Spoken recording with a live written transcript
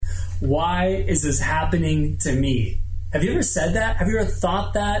Why is this happening to me? Have you ever said that? Have you ever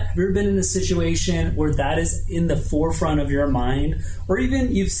thought that? Have you ever been in a situation where that is in the forefront of your mind? Or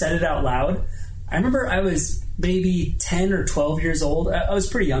even you've said it out loud? I remember I was maybe 10 or 12 years old. I was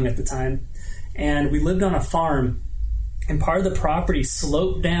pretty young at the time. And we lived on a farm. And part of the property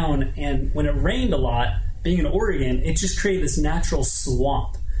sloped down. And when it rained a lot, being in Oregon, it just created this natural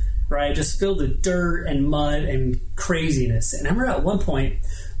swamp, right? Just filled with dirt and mud and craziness. And I remember at one point,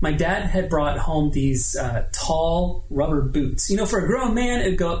 my dad had brought home these tall rubber boots. You know, for a grown man,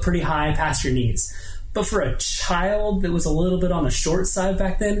 it'd go up pretty high past your knees. But for a child that was a little bit on the short side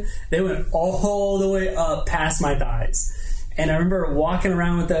back then, they went all the way up past my thighs. And I remember walking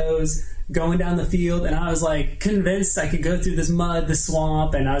around with those, going down the field, and I was like convinced I could go through this mud, this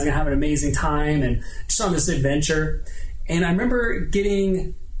swamp, and I was going to have an amazing time and just on this adventure. And I remember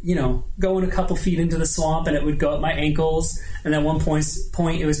getting, going a couple feet into the swamp, and it would go up my ankles, and at one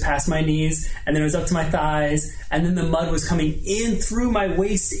point it was past my knees, and then it was up to my thighs, and then the mud was coming in through my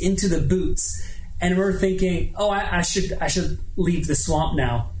waist into the boots. And we're thinking, I should leave the swamp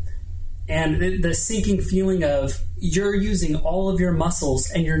now. And the sinking feeling of you're using all of your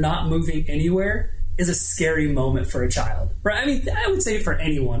muscles and you're not moving anywhere is a scary moment for a child, right? I mean, I would say for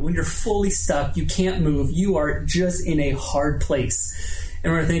anyone, when you're fully stuck, you can't move, you are just in a hard place.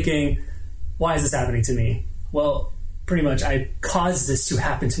 And we're thinking, why is this happening to me? Well, pretty much I caused this to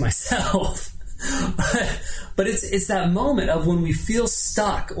happen to myself. But it's that moment of when we feel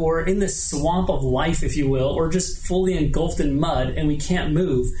stuck or in this swamp of life, if you will, or just fully engulfed in mud and we can't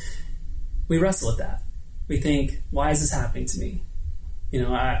move. We wrestle with that. We think, why is this happening to me?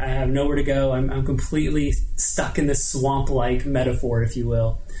 I have nowhere to go. I'm completely stuck in this swamp-like metaphor, if you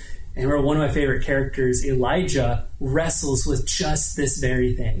will. And one of my favorite characters, Elijah, wrestles with just this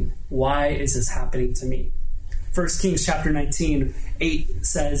very thing. Why is this happening to me? 1 Kings chapter 19, 8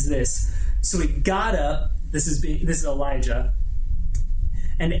 says this. So he got up, this is Elijah,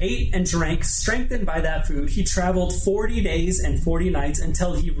 and ate and drank, strengthened by that food. He traveled 40 days and 40 nights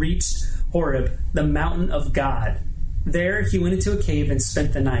until he reached Horeb, the mountain of God. There he went into a cave and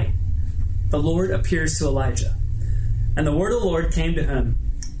spent the night. The Lord appears to Elijah. And the word of the Lord came to him.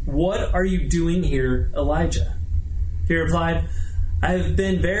 What are you doing here, Elijah? He replied, I have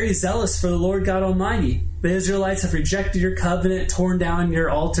been very zealous for the Lord God Almighty. The Israelites have rejected your covenant, torn down your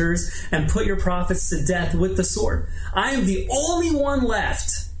altars, and put your prophets to death with the sword. I am the only one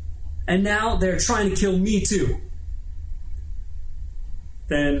left, and now they're trying to kill me too.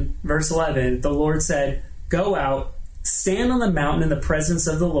 Then, verse 11, the Lord said, Go out, stand on the mountain in the presence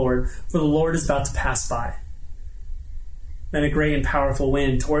of the Lord, for the Lord is about to pass by. Then a great and powerful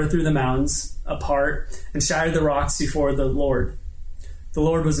wind tore through the mountains apart and shattered the rocks before the Lord. The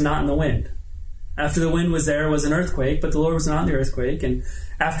Lord was not in the wind. After the wind was there was an earthquake, but the Lord was not in the earthquake. And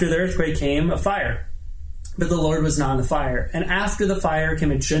after the earthquake came a fire, but the Lord was not in the fire. And after the fire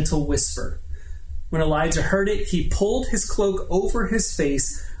came a gentle whisper. When Elijah heard it, he pulled his cloak over his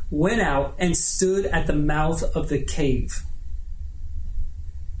face, went out, and stood at the mouth of the cave.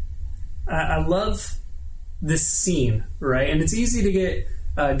 I love this scene, right? And it's easy to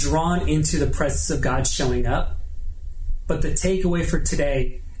get drawn into the presence of God showing up. But the takeaway for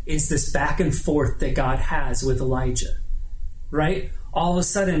today is this back and forth that God has with Elijah, right? All of a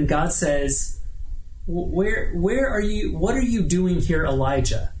sudden, God says, where are you? What are you doing here,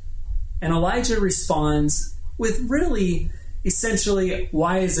 Elijah? And Elijah responds with really, essentially,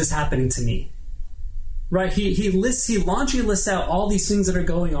 why is this happening to me? Right? He launchingly lists out all these things that are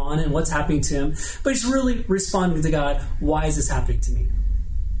going on and what's happening to him, but he's really responding to God, why is this happening to me?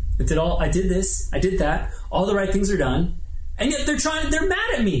 I did this, I did that, all the right things are done, and yet they're mad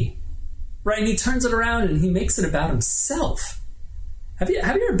at me. Right? And he turns it around and he makes it about himself. Have you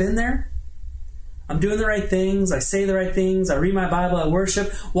ever been there? I'm doing the right things, I say the right things, I read my Bible, I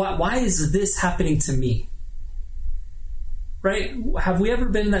worship. Why is this happening to me? Right? Have we ever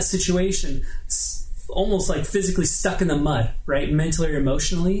been in that situation, almost like physically stuck in the mud, right? Mentally or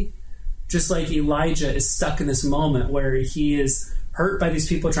emotionally? Just like Elijah is stuck in this moment where he is hurt by these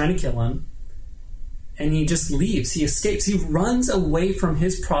people trying to kill him, and he just leaves, he escapes, he runs away from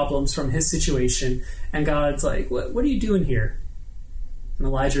his problems, from his situation, and God's like, what are you doing here? And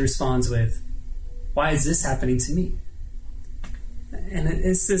Elijah responds with, why is this happening to me? And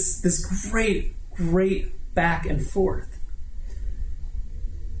it's this great back and forth.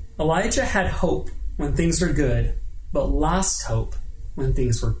 Elijah had hope when things were good, but lost hope when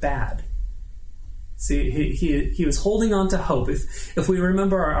things were bad. See, he was holding on to hope. If we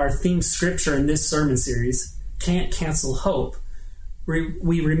remember our theme scripture in this sermon series, Can't Cancel Hope,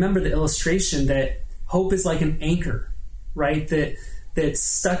 we remember the illustration that hope is like an anchor, right? That that's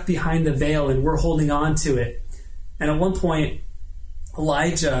stuck behind the veil and we're holding on to it. And at one point,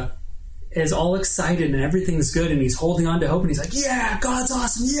 Elijah is all excited and everything's good and he's holding on to hope and he's like, yeah, God's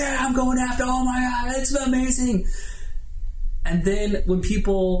awesome. Yeah, I'm going after, oh my God, it's amazing. And then when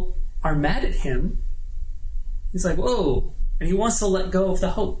people are mad at him, he's like, whoa. And he wants to let go of the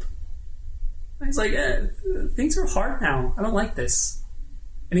hope. And he's like, things are hard now. I don't like this.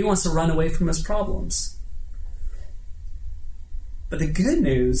 And he wants to run away from his problems. But the good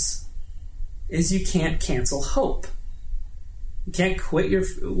news is you can't cancel hope. You can't quit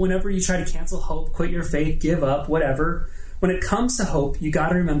whenever you try to cancel hope, quit your faith, give up, whatever. When it comes to hope, you got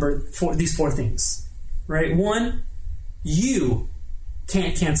to remember these four things, right? One, you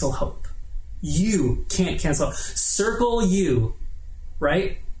can't cancel hope. You can't cancel. Circle you,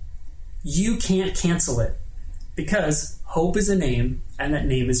 right? You can't cancel it because hope is a name and that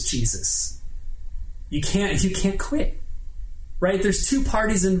name is Jesus. You can't quit, right? There's two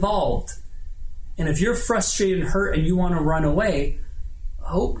parties involved. And if you're frustrated and hurt and you want to run away,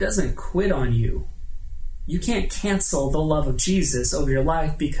 hope doesn't quit on you. You can't cancel the love of Jesus over your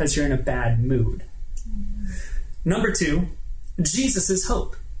life because you're in a bad mood. Number two, Jesus is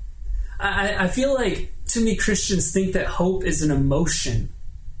hope. I feel like too many Christians think that hope is an emotion.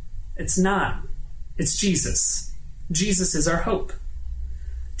 It's not. It's Jesus. Jesus is our hope.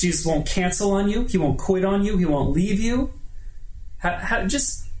 Jesus won't cancel on you. He won't quit on you. He won't leave you. Have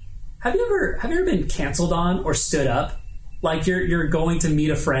you ever been canceled on or stood up? Like you're going to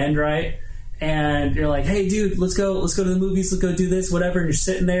meet a friend, right? And you're like, hey dude, let's go to the movies, let's go do this, whatever, and you're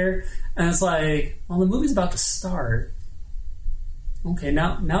sitting there and it's like, well, the movie's about to start. Okay,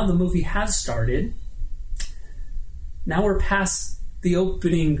 now the movie has started. Now we're past the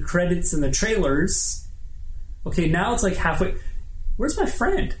opening credits and the trailers. Okay, now it's like halfway. Where's my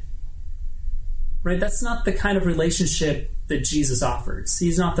friend? Right? That's not the kind of relationship that Jesus offers.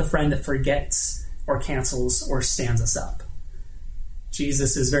 He's not the friend that forgets or cancels or stands us up.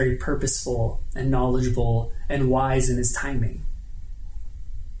 Jesus is very purposeful and knowledgeable and wise in his timing.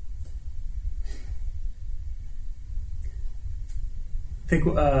 I think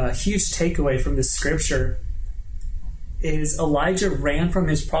a huge takeaway from this scripture is Elijah ran from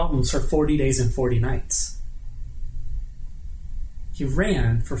his problems for 40 days and 40 nights. He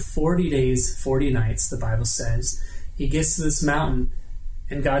ran for 40 days, 40 nights, the Bible says. He gets to this mountain,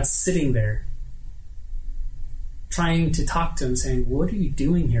 and God's sitting there, trying to talk to him, saying, what are you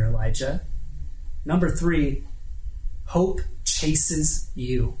doing here, Elijah? Number three, hope chases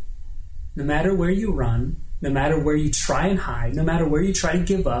you. No matter where you run, no matter where you try and hide, no matter where you try to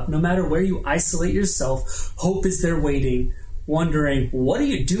give up, no matter where you isolate yourself, hope is there waiting, wondering, what are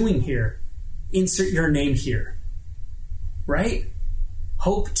you doing here? Insert your name here. Right?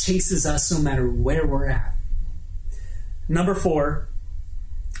 Hope chases us no matter where we're at. Number four,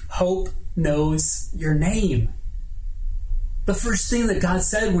 hope knows your name. The first thing that God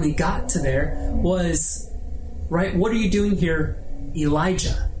said when he got to there was, right, what are you doing here,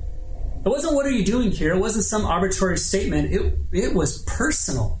 Elijah? It wasn't what are you doing here. It wasn't some arbitrary statement. It was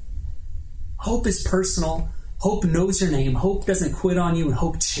personal. Hope is personal. Hope knows your name. Hope doesn't quit on you, and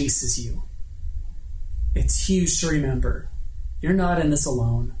hope chases you. It's huge to remember. You're not in this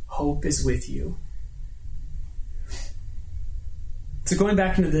alone. Hope is with you. So going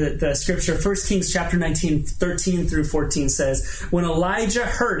back into the scripture, 1 Kings chapter 19, 13 through 14 says, when Elijah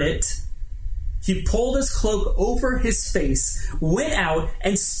heard it, he pulled his cloak over his face, went out,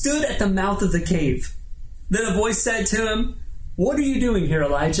 and stood at the mouth of the cave. Then a voice said to him, what are you doing here,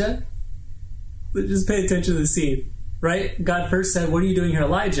 Elijah? Just pay attention to the scene, right? God first said, what are you doing here,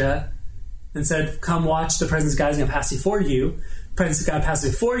 Elijah? And said, come watch the presence of God is going to pass before you. Presence of God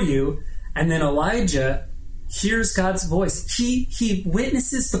passes before you. And then Elijah hears God's voice. He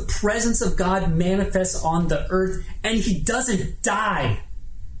witnesses the presence of God manifest on the earth, and he doesn't die.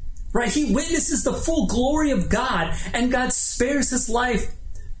 Right? He witnesses the full glory of God, and God spares his life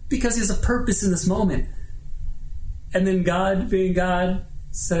because he has a purpose in this moment. And then God, being God,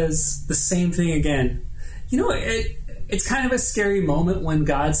 says the same thing again. You know, it's kind of a scary moment when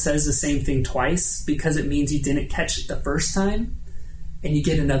God says the same thing twice, because it means you didn't catch it the first time, and you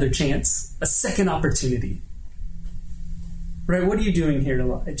get another chance, a second opportunity. Right? What are you doing here,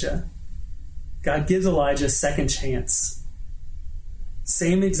 Elijah? God gives Elijah a second chance.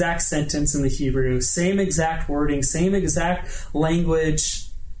 Same exact sentence in the Hebrew, same exact wording, same exact language.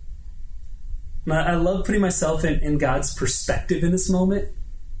 I love putting myself in God's perspective in this moment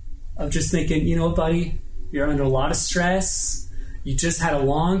of just thinking, you know what, buddy? You're under a lot of stress. You just had a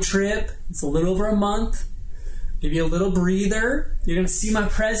long trip. It's a little over a month. Give you a little breather. You're going to see my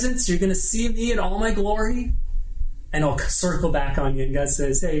presence. You're going to see me in all my glory. And I'll circle back on you, and God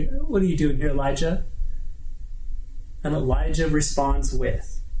says, hey, what are you doing here, Elijah? And Elijah responds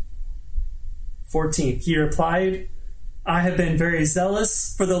with 14. He replied, I have been very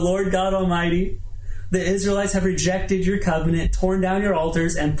zealous for the Lord God Almighty. The Israelites have rejected your covenant, torn down your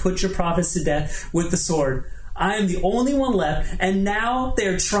altars, and put your prophets to death with the sword. I am the only one left, and now they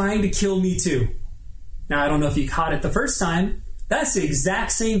are trying to kill me too. Now, I don't know if you caught it the first time. That's the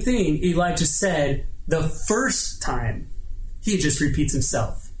exact same thing Elijah said the first time. He just repeats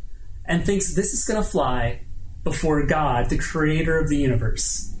himself and thinks this is going to fly before God, the creator of the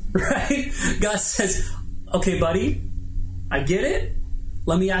universe. Right? God says, okay, buddy, I get it.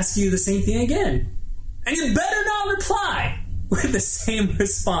 Let me ask you the same thing again. And you better not reply with the same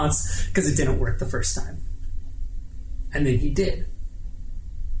response, because it didn't work the first time. And then he did.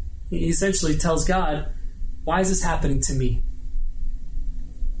 He essentially tells God, why is this happening to me?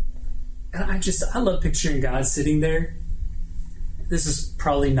 And I love picturing God sitting there. This is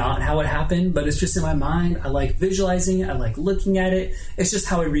probably not how it happened, but it's just in my mind. I like visualizing it. I like looking at it. It's just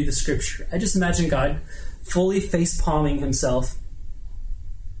how I read the scripture. I just imagine God fully face-palming himself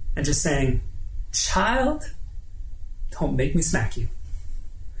and just saying, child, don't make me smack you.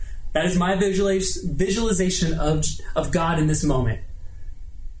 That is my visualization of God in this moment.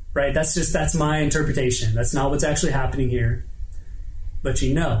 Right? That's my interpretation. That's not what's actually happening here. But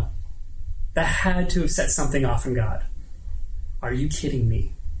that had to have set something off from God. Are you kidding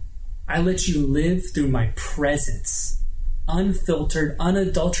me? I let you live through my presence. Unfiltered,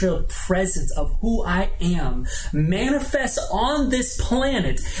 unadulterated presence of who I am manifest on this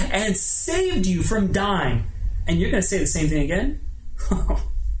planet and saved you from dying. And you're going to say the same thing again? I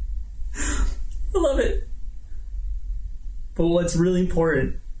love it. But what's really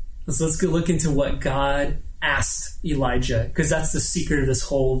important is let's go look into what God asked Elijah, because that's the secret of this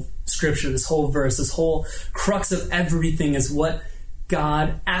whole scripture, this whole verse, this whole crux of everything is what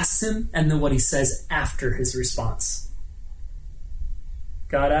God asks him and then what he says after his response.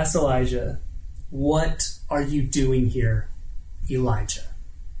 God asked Elijah, what are you doing here, Elijah?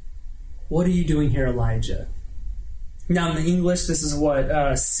 What are you doing here, Elijah? Now, in the English, this is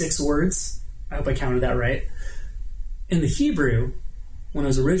 6 words. I hope I counted that right. In the Hebrew, when it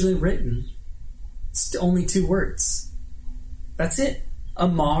was originally written, it's only 2 words. That's it.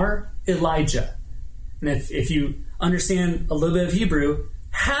 Amar, Elijah. And if you understand a little bit of Hebrew,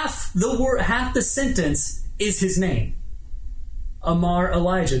 half the sentence is his name. Amar,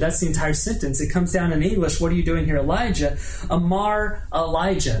 Elijah. That's the entire sentence. It comes down in English. What are you doing here, Elijah? Amar,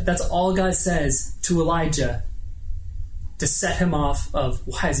 Elijah. That's all God says to Elijah to set him off of,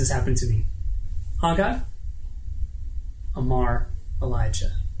 why has this happened to me? Huh, God? Amar,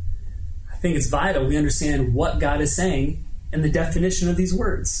 Elijah. I think it's vital we understand what God is saying and the definition of these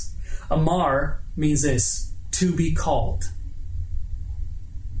words. Amar means this, to be called.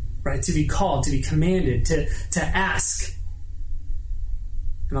 Right? To be called, to be commanded, to ask.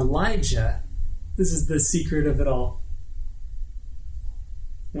 And Elijah, this is the secret of it all.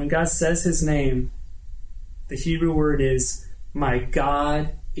 When God says his name, the Hebrew word is, my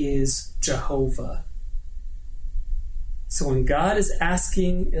God is Jehovah. So when God is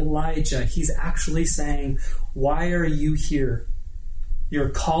asking Elijah, he's actually saying, why are you here? Your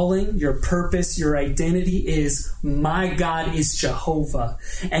calling, your purpose, your identity is, my God is Jehovah.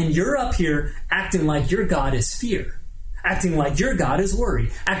 And you're up here acting like your God is fear. Acting like your God is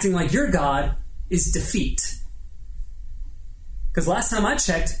worry. Acting like your God is defeat. Because last time I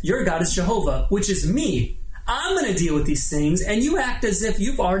checked, your God is Jehovah, which is me. I'm going to deal with these things, and you act as if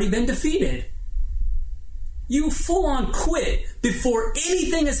you've already been defeated. You full on quit before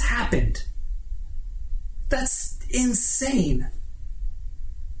anything has happened. That's insane.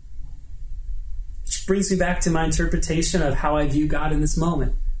 Which brings me back to my interpretation of how I view God in this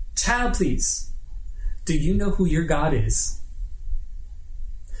moment. Child, please. Do you know who your God is?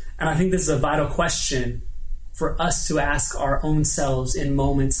 And I think this is a vital question for us to ask our own selves in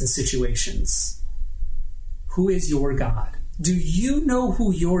moments and situations. Who is your God? Do you know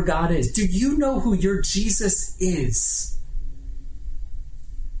who your God is? Do you know who your Jesus is?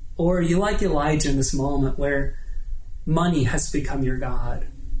 Or are you like Elijah in this moment where money has become your God?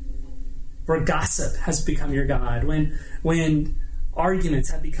 Where gossip has become your God? When arguments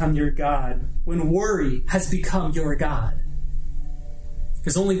have become your God? When worry has become your God?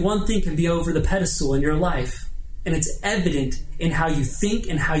 Because only one thing can be over the pedestal in your life, and it's evident in how you think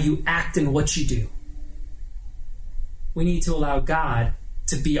and how you act and what you do. We need to allow God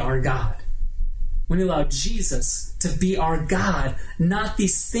to be our God. We need to allow Jesus to be our God, not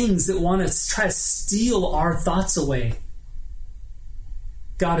these things that want to try to steal our thoughts away.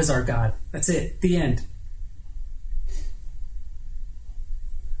 God is our God. That's it. The end.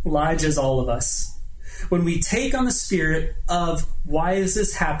 Elijah's all of us. When we take on the spirit of, why is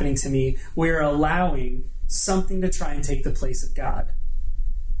this happening to me? We're allowing something to try and take the place of God.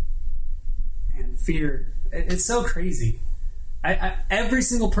 And fear, it's so crazy. Every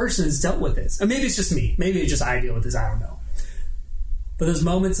single person has dealt with this. And maybe it's just me. Maybe it's just I deal with this. I don't know. But those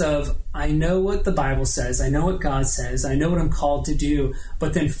moments of, I know what the Bible says, I know what God says, I know what I'm called to do,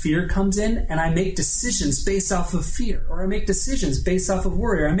 but then fear comes in and I make decisions based off of fear, or I make decisions based off of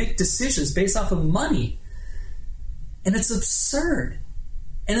worry, or I make decisions based off of money. And it's absurd.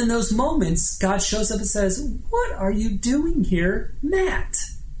 And in those moments, God shows up and says, what are you doing here, Matt?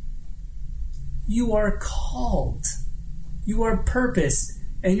 You are called. You are purposed.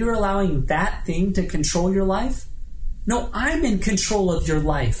 And you're allowing that thing to control your life? No, I'm in control of your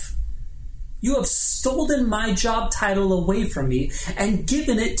life. You have stolen my job title away from me and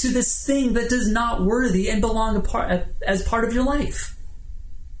given it to this thing that is not worthy and belong as part of your life.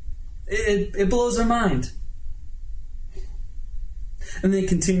 It blows our mind. And then it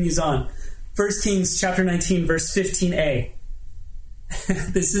continues on. 1 Kings chapter 19, verse 15a.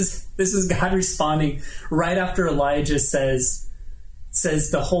 This is God responding right after Elijah says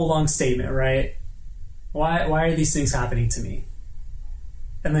the whole long statement, right? Why are these things happening to me?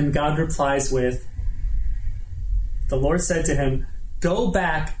 And then God replies with, the Lord said to him, go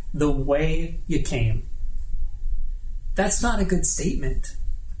back the way you came. That's not a good statement.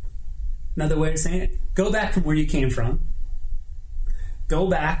 Another way of saying it, go back from where you came from. Go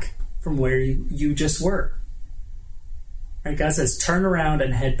back from where you just were. Right? God says, turn around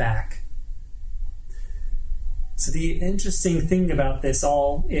and head back. So the interesting thing about this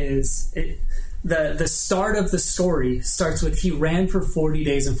all is the start of the story starts with, he ran for 40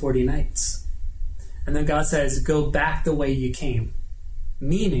 days and 40 nights. And then God says, go back the way you came.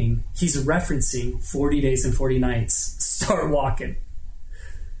 Meaning, he's referencing 40 days and 40 nights. Start walking.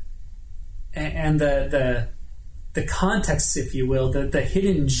 And the context, if you will, the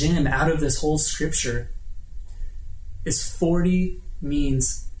hidden gem out of this whole scripture is 40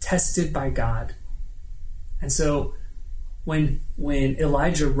 means tested by God. And so when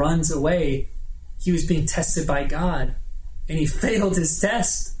Elijah runs away, he was being tested by God, and he failed his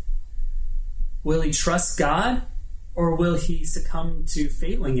test. Will he trust God, or will he succumb to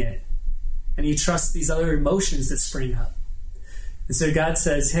failing it? And he trusts these other emotions that spring up. And so God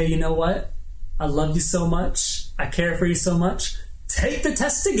says, hey, you know what? I love you so much. I care for you so much. Take the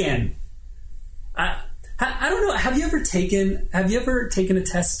test again. I don't know. Have you ever taken a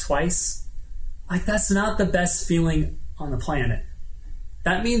test twice? Like, that's not the best feeling on the planet.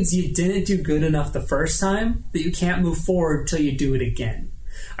 That means you didn't do good enough the first time that you can't move forward till you do it again.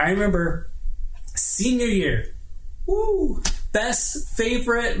 I remember senior year. Woo! Best,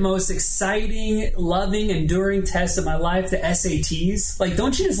 favorite, most exciting, loving, enduring test of my life, the SATs. Like,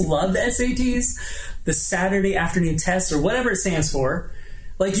 don't you just love the SATs? The Saturday afternoon test, or whatever it stands for.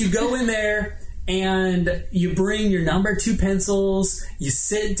 Like, you go in there and you bring your number 2 pencils, you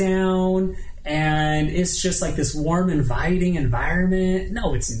sit down, and it's just like this warm, inviting environment.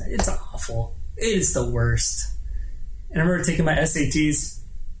 No, it's awful. It is the worst. And I remember taking my SATs,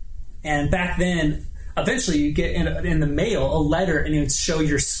 and back then, eventually you get in the mail a letter, and it would show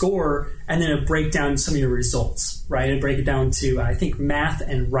your score, and then it would break down some of your results, right? It would break it down to, I think, math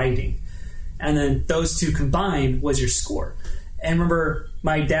and writing. And then those two combined was your score. And remember,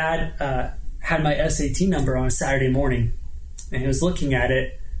 my dad had my SAT number on a Saturday morning, and he was looking at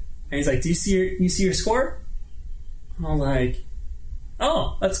it, and he's like, do you see your score? And I'm like,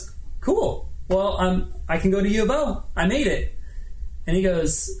 oh, that's cool. Well, I can go to U of O. I made it. And he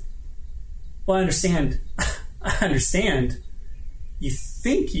goes, well, I understand. I understand. You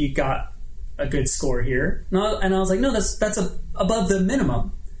think you got a good score here. No, and I was like, no, that's above the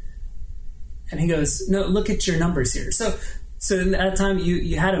minimum. And he goes, no, look at your numbers here. So at that time,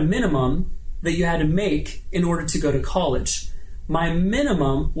 you had a minimum that you had to make in order to go to college. My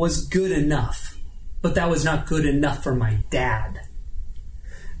minimum was good enough, but that was not good enough for my dad.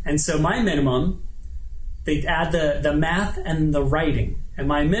 And so my minimum, they'd add the math and the writing. And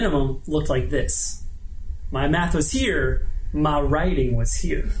my minimum looked like this. My math was here, my writing was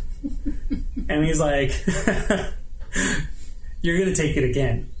here. And he's like, you're going to take it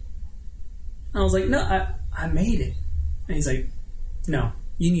again. I was like, no, I made it. And he's like, no,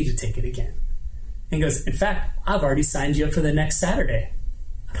 you need to take it again. And he goes, in fact, I've already signed you up for the next Saturday.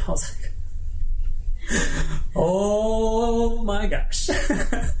 And I was like, oh my gosh.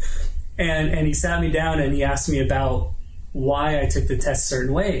 and he sat me down and he asked me about why I took the test a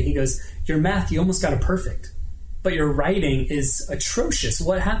certain way. He goes, your math, you almost got it perfect, but your writing is atrocious.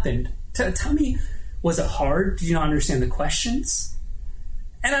 What happened? Tell me, was it hard? Did you not understand the questions?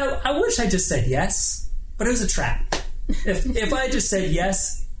 And I wish I just said yes, but it was a trap. If I just said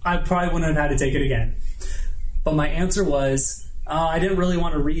yes, I probably wouldn't have had to take it again. But my answer was, I didn't really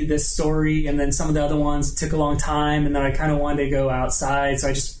want to read this story, and then some of the other ones took a long time, and then I kind of wanted to go outside, so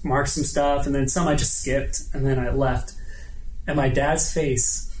I just marked some stuff, and then some I just skipped, and then I left. And my dad's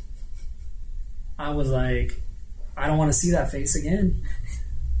face, I was like, I don't want to see that face again.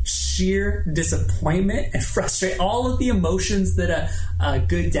 Sheer disappointment and frustration, all of the emotions that a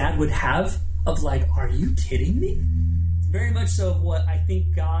good dad would have of like, are you kidding me? Very much so of what I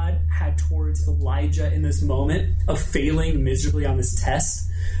think God had towards Elijah in this moment of failing miserably on this test.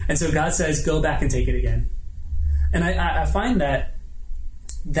 And so God says, go back and take it again. And I find that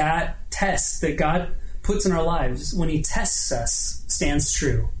test that God puts in our lives when he tests us stands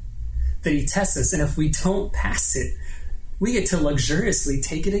true. That he tests us, and if we don't pass it, we get to luxuriously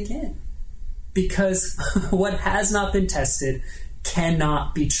take it again. Because what has not been tested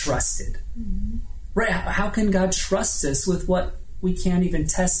cannot be trusted. Mm-hmm. Right? How can God trust us with what we can't even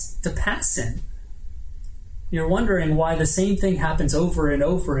test to pass in? You're wondering why the same thing happens over and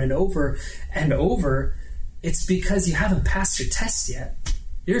over and over and over. It's because you haven't passed your test yet.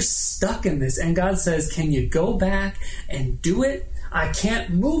 You're stuck in this. And God says, can you go back and do it? I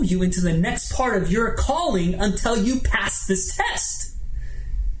can't move you into the next part of your calling until you pass this test.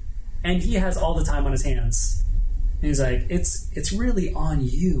 And he has all the time on his hands. And he's like, it's really on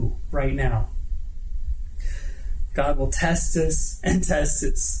you right now. God will test us and test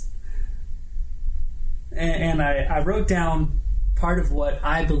us. And I wrote down part of what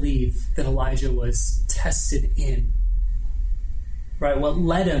I believe that Elijah was tested in. Right? What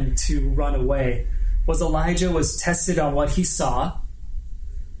led him to run away was Elijah was tested on what he saw,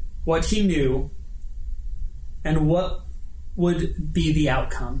 what he knew, and what would be the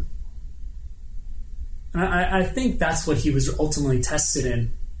outcome. And I think that's what he was ultimately tested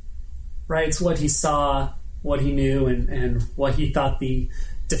in. Right? It's what he saw, what he knew, and what he thought the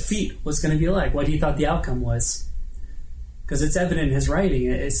defeat was going to be like, what he thought the outcome was. Because it's evident in his writing.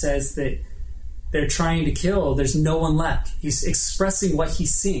 It says that they're trying to kill, there's no one left. He's expressing what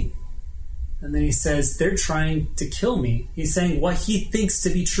he's seeing. And then he says, they're trying to kill me. He's saying what he thinks to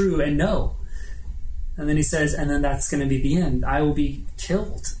be true and no. And then he says, and then that's going to be the end. I will be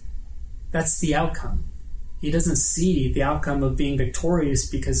killed. That's the outcome. He doesn't see the outcome of being victorious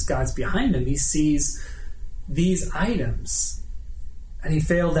because God's behind him. He sees these items. And he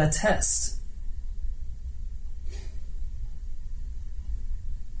failed that test.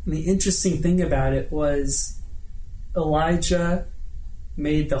 And the interesting thing about it was Elijah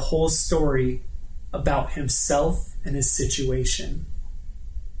made the whole story about himself and his situation.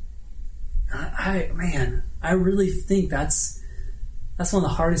 I really think that's one of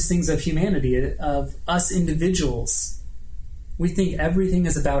the hardest things of humanity, of us individuals. We think everything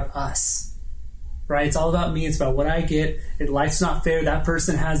is about us, right? It's all about me. It's about what I get. Life's not fair. That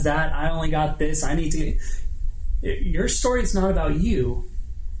person has that. I only got this. I need to. Your story is not about you.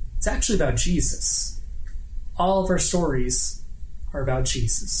 It's actually about Jesus. All of our stories are about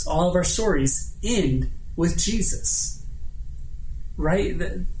Jesus. All of our stories end with Jesus. Right?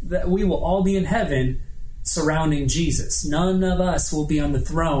 That we will all be in heaven surrounding Jesus. None of us will be on the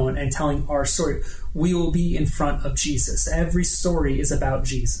throne and telling our story. We will be in front of Jesus. Every story is about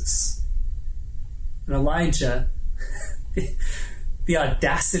Jesus. And Elijah, the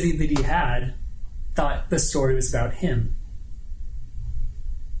audacity that he had, thought the story was about him.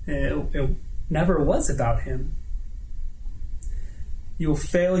 It never was about him. You will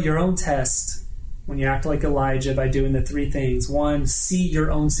fail your own test when you act like Elijah by doing the three things. 1, see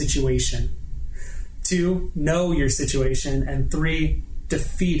your own situation. 2, know your situation. And 3,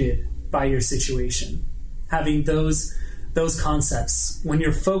 defeated by your situation. Having those concepts. When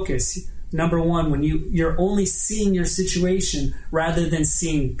you're focused, number 1, when you're only seeing your situation rather than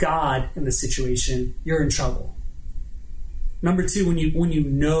seeing God in the situation, you're in trouble. Number 2, when you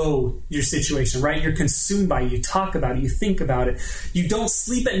know your situation, right? You're consumed by it. You talk about it. You think about it. You don't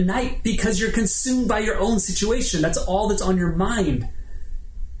sleep at night because you're consumed by your own situation. That's all that's on your mind.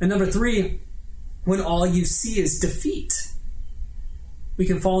 And number 3, when all you see is defeat. We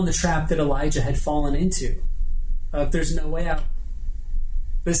can fall in the trap that Elijah had fallen into. There's no way out.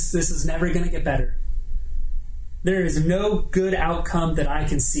 This is never going to get better. There is no good outcome that I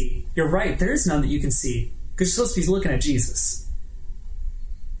can see. You're right. There is none that you can see. Because you're supposed to be looking at Jesus.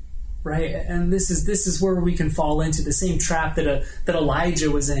 Right? And this is where we can fall into the same trap that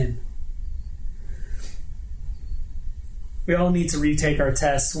Elijah was in. We all need to retake our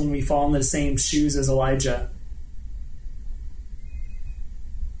tests when we fall in the same shoes as Elijah.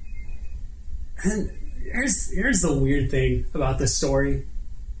 And here's the weird thing about this story.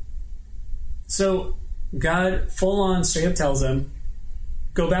 So God full on straight up tells him,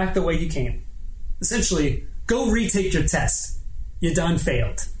 go back the way you came. Essentially, go retake your test. You done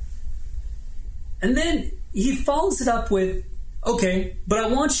failed. And then he follows it up with, okay, but I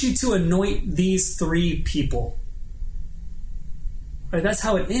want you to anoint these 3 people. Right, that's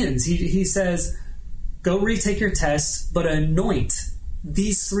how it ends. He says, go retake your test, but anoint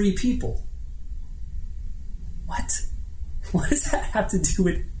these 3 people. What? What does that have to do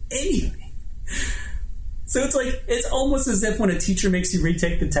with anything? So it's almost as if when a teacher makes you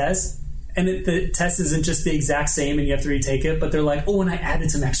retake the test, and the test isn't just the exact same and you have to retake it, but they're like, oh, and I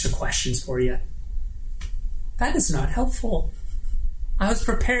added some extra questions for you. That is not helpful. I was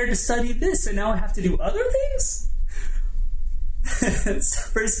prepared to study this, and now I have to do other things?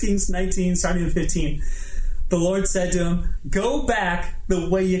 1 Kings 19, starting at 15. The Lord said to him, go back the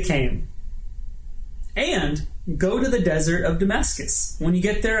way you came, and go to the desert of Damascus. When you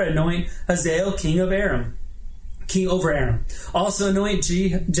get there, anoint Hazael, king over Aram. Also anoint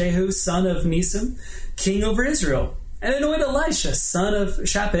Jehu, son of Nisam, king over Israel. And anoint Elisha, son of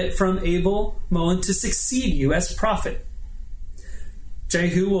Shaphat from Abel Moon, to succeed you as prophet.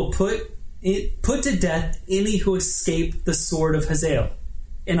 Jehu will put to death any who escape the sword of Hazael.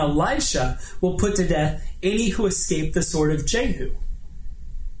 And Elisha will put to death any who escape the sword of Jehu.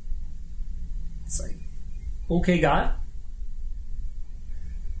 It's like, okay, God.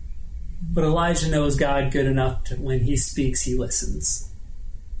 But Elijah knows God good enough to when he speaks, he listens.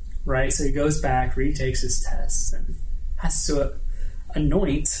 Right? So he goes back, retakes his tests, and has to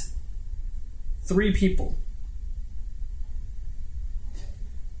anoint 3 people.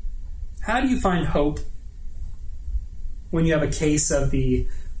 How do you find hope when you have a case of the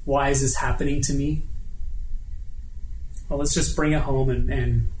why is this happening to me? Well, let's just bring it home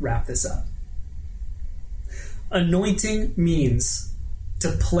and wrap this up. Anointing means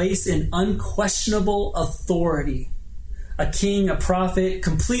to place in unquestionable authority, a king, a prophet,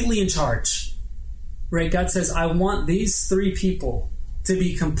 completely in charge. Right? God says, I want these 3 people to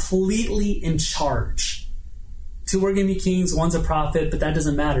be completely in charge. 2 are going to be kings, 1's a prophet, but that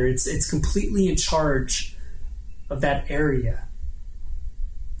doesn't matter. It's completely in charge of that area.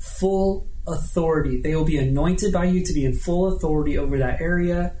 Full authority. They will be anointed by you to be in full authority over that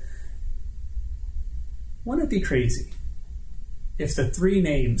area. Wouldn't it be crazy if the 3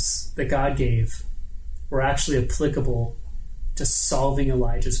 names that God gave were actually applicable to solving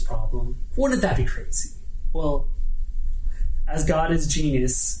Elijah's problem? Wouldn't that be crazy? Well, as God is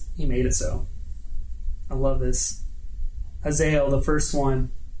genius, he made it so. I love this. Hazael, the first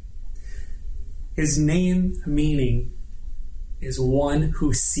one, his name meaning is one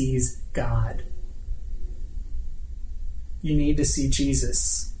who sees God. You need to see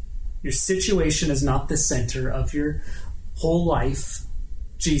Jesus. Your situation is not the center of your whole life.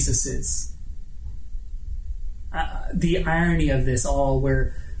 Jesus is. The irony of this all,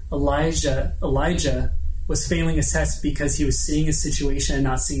 where Elijah was failing his test because he was seeing a situation and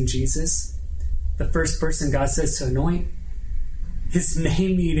not seeing Jesus. The first person God says to anoint, his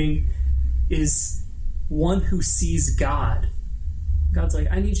name meaning is one who sees God. God's like,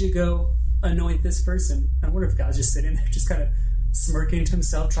 I need you to go anoint this person. I wonder if God's just sitting there, just kind of smirking to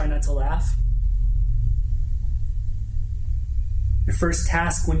himself, trying not to laugh. Your first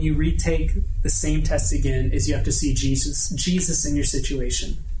task when you retake the same test again is you have to see Jesus in your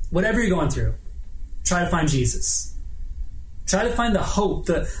situation. Whatever you're going through, try to find Jesus. Try to find the hope,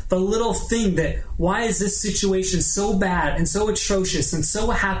 the little thing that, why is this situation so bad and so atrocious and so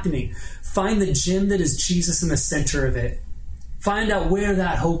happening? Find the gem that is Jesus in the center of it. Find out where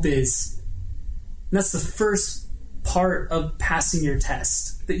that hope is. And that's the first part of passing your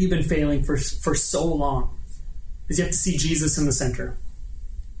test that you've been failing for so long, is you have to see Jesus in the center.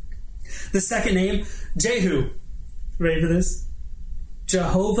 The second name, Jehu. Ready for this?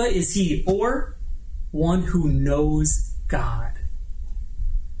 Jehovah is he, or one who knows God.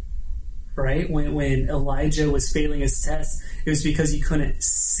 Right? When Elijah was failing his test, it was because he couldn't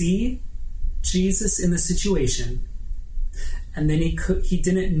see Jesus in the situation, and then he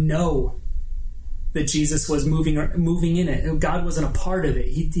didn't know that Jesus was moving in it. God wasn't a part of it.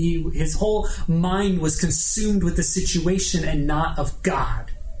 His whole mind was consumed with the situation and not of God.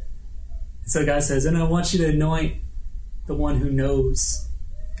 So God says, and I want you to anoint the one who knows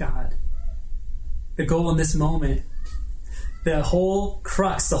God. The goal in this moment, the whole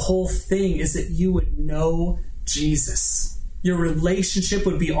crux, the whole thing is that you would know Jesus. Your relationship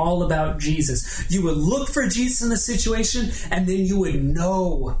would be all about Jesus. You would look for Jesus in the situation, and then you would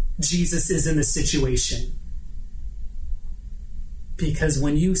know Jesus is in the situation. Because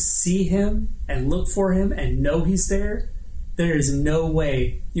when you see him and look for him and know he's there, there is no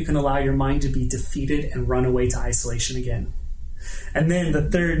way you can allow your mind to be defeated and run away to isolation again. And then the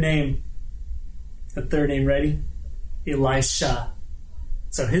third name, ready? Elisha.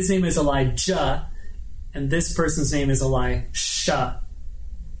 So his name is Elijah, and this person's name is Elisha.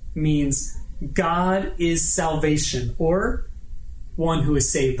 Means God is salvation, or one who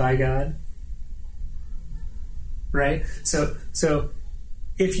is saved by God. Right? So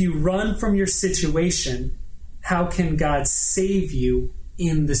if you run from your situation, how can God save you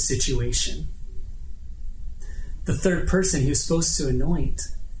in the situation? The third person who's supposed to anoint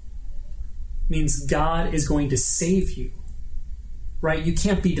means God is going to save you. Right? You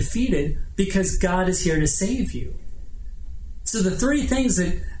can't be defeated because God is here to save you. So the three things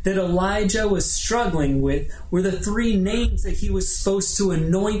that Elijah was struggling with were the three names that he was supposed to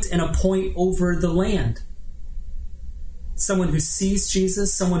anoint and appoint over the land. Someone who sees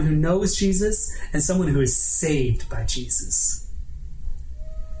Jesus, someone who knows Jesus, and someone who is saved by Jesus.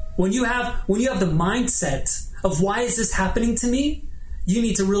 When you have the mindset of why is this happening to me, you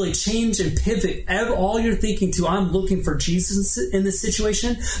need to really change and pivot all your thinking to, I'm looking for Jesus in this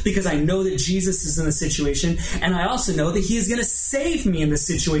situation because I know that Jesus is in the situation, and I also know that he is going to save me in this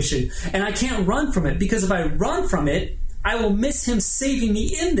situation, and I can't run from it, because if I run from it, I will miss him saving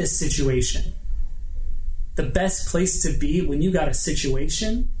me in this situation. The best place to be when you got a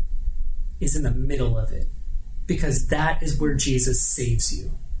situation is in the middle of it, because that is where Jesus saves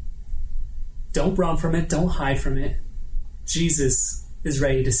you. Don't run from it. Don't hide from it. Jesus is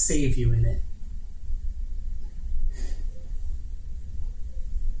ready to save you in it.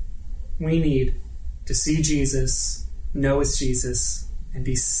 We need to see Jesus, know it's Jesus, and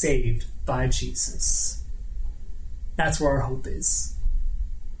be saved by Jesus. That's where our hope is.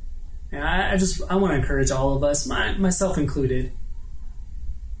 And I want to encourage all of us, myself included.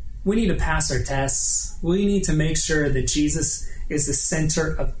 We need to pass our tests. We need to make sure that Jesus is the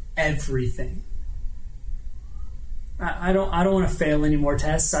center of everything. I don't want to fail any more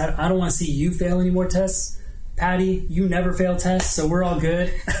tests. I don't want to see you fail any more tests. Patty, you never fail tests, so we're all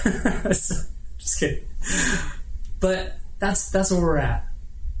good. Just kidding. But that's where we're at.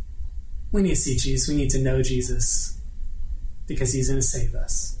 We need to see Jesus. We need to know Jesus because he's going to save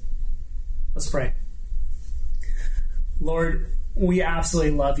us. Let's pray. Lord, we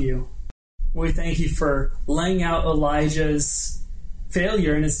absolutely love you. We thank you for laying out Elijah's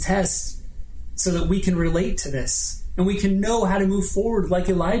failure in his test so that we can relate to this and we can know how to move forward like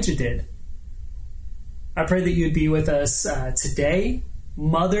Elijah did. I pray that you'd be with us today,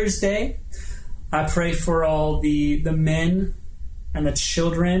 Mother's Day. I pray for all the men and the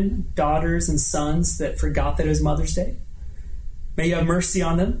children, daughters and sons that forgot that it was Mother's Day. May you have mercy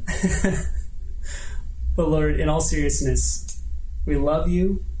on them. But Lord, in all seriousness, we love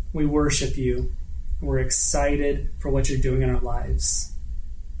you, we worship you, and we're excited for what you're doing in our lives.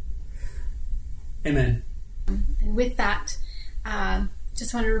 Amen. And with that,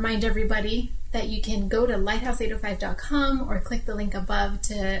 just want to remind everybody that you can go to lighthouse805.com or click the link above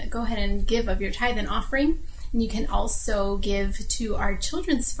to go ahead and give of your tithe and offering. And you can also give to our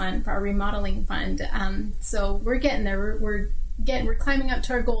children's fund, for our remodeling fund. So we're getting there. We're climbing up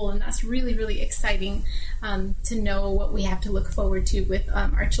to our goal, and that's really, really exciting to know what we have to look forward to with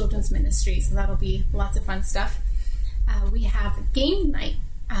our children's ministry. So that'll be lots of fun stuff. We have game night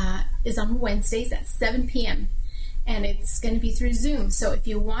is on Wednesdays at 7 p.m. and it's going to be through Zoom. So if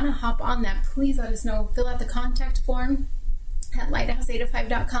you want to hop on that, please let us know. Fill out the contact form at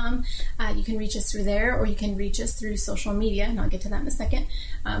lighthouse805.com. You can reach us through there, or you can reach us through social media, and I'll get to that in a second.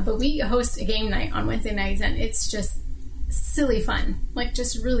 But we host a game night on Wednesday nights, and it's just silly fun, like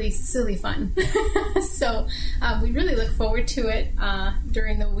just really silly fun. So we really look forward to it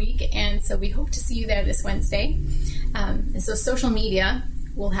during the week, and so we hope to see you there this Wednesday. And so social media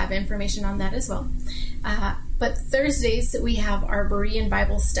will have information on that as well. But Thursdays we have our Berean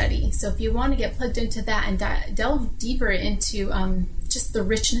Bible study. So if you want to get plugged into that and delve deeper into just the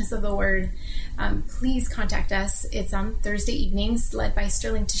richness of the Word, please contact us. It's on Thursday evenings, led by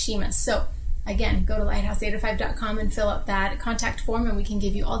Sterling Tashima. So again, go to lighthouse805.com and fill out that contact form, and we can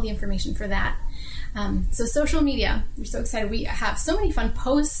give you all the information for that. So social media, we're so excited. We have so many fun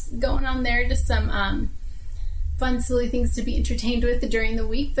posts going on there, just some fun, silly things to be entertained with during the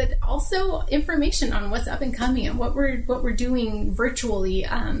week, but also information on what's up and coming and what we're doing virtually.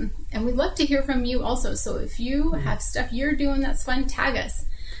 And we'd love to hear from you also. So if you have stuff you're doing that's fun, tag us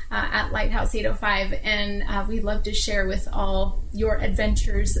at Lighthouse805, and we'd love to share with all your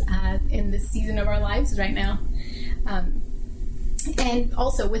adventures in this season of our lives right now. And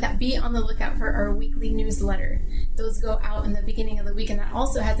also, with that, be on the lookout for our weekly newsletter. Those go out in the beginning of the week, and that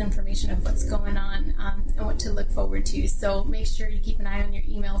also has information of what's going on and what to look forward to. So make sure you keep an eye on your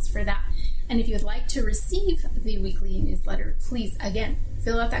emails for that. And if you'd like to receive the weekly newsletter, please, again,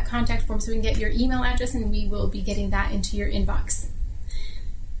 fill out that contact form so we can get your email address, and we will be getting that into your inbox.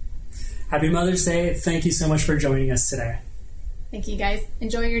 Happy Mother's Day. Thank you so much for joining us today. Thank you, guys.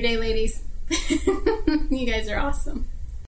 Enjoy your day, ladies. You guys are awesome.